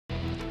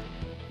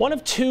One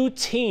of two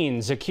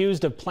teens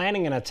accused of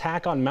planning an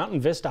attack on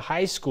Mountain Vista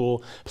High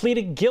School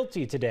pleaded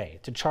guilty today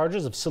to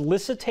charges of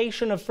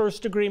solicitation of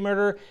first-degree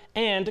murder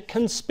and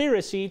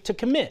conspiracy to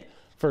commit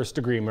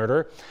first-degree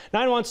murder.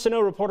 9 Wants to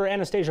Know reporter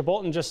Anastasia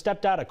Bolton just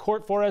stepped out of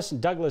court for us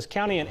in Douglas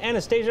County. And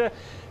Anastasia,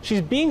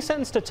 she's being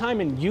sentenced to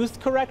time in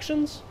youth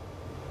corrections.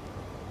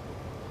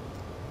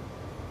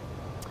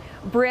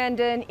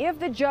 Brandon, if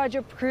the judge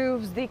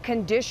approves the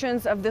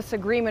conditions of this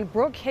agreement,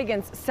 Brooke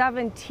Higgins,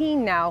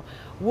 17 now,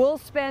 will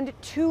spend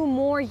 2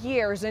 more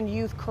years in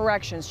youth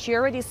corrections. She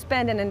already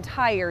spent an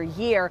entire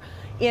year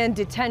in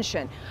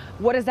detention.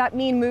 What does that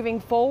mean moving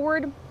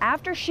forward?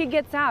 After she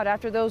gets out,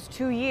 after those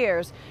 2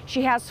 years,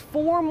 she has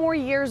 4 more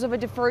years of a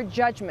deferred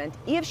judgment.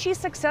 If she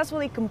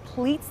successfully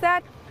completes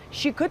that,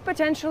 she could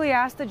potentially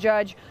ask the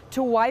judge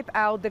to wipe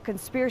out the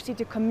conspiracy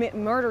to commit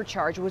murder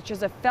charge, which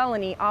is a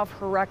felony off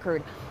her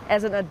record.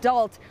 As an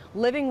adult,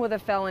 living with a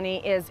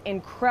felony is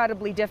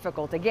incredibly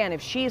difficult, again,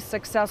 if she is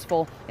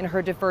successful in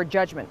her deferred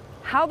judgment.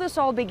 How this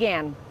all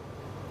began: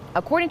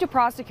 according to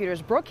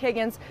prosecutors, Brooke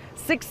Higgins,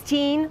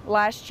 16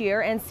 last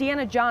year, and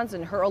Sienna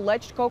Johnson, her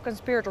alleged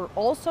co-conspirator,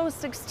 also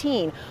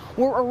 16,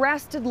 were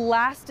arrested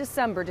last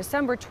December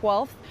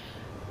 12th,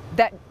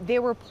 that they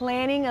were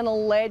planning an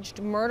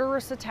alleged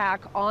murderous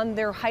attack on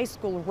their high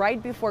school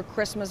right before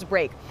Christmas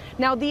break.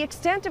 Now, the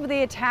extent of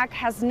the attack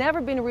has never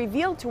been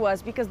revealed to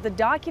us because the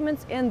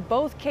documents in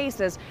both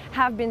cases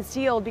have been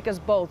sealed because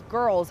both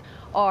girls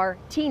are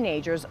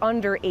teenagers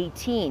under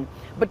 18.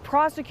 But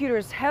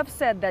prosecutors have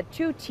said that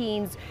 2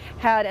 teens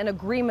had an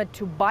agreement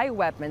to buy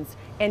weapons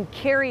and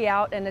carry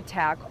out an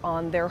attack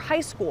on their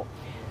high school.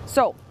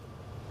 So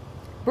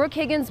Brooke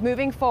Higgins,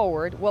 moving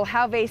forward, will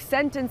have a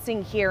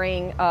sentencing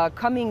hearing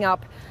coming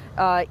up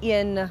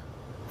in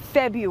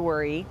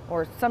February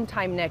or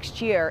sometime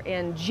next year.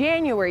 In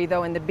January,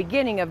 though, in the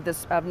beginning of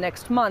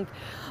next month,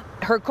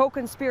 her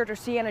co-conspirator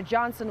Sienna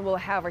Johnson will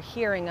have a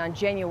hearing on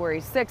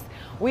January 6th.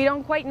 We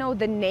don't quite know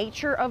the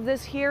nature of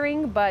this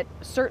hearing, but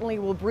certainly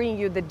we'll bring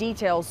you the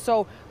details.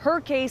 So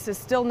her case is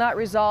still not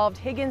resolved.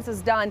 Higgins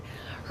is done.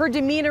 Her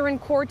demeanor in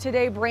court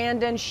today,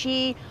 Brandon,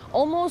 she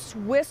almost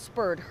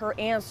whispered her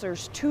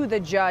answers to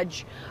the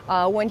judge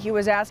when he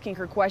was asking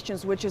her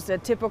questions, which is a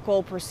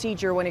typical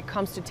procedure when it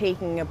comes to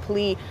taking a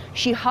plea.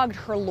 She hugged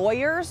her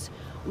lawyers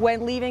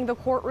when leaving the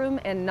courtroom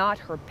and not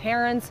her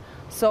parents.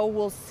 So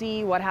we'll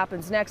see what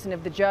happens next and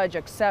if the judge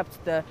accepts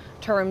the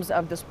terms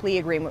of this plea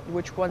agreement,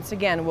 which once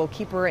again will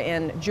keep her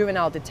in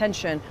juvenile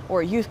detention,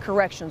 or youth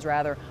corrections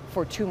rather,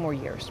 for 2 more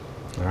years.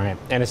 All right,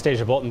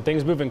 Anastasia Bolton,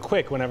 things moving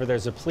quick whenever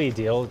there's a plea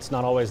deal. It's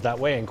not always that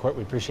way in court.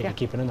 We appreciate you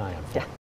keeping an eye on it.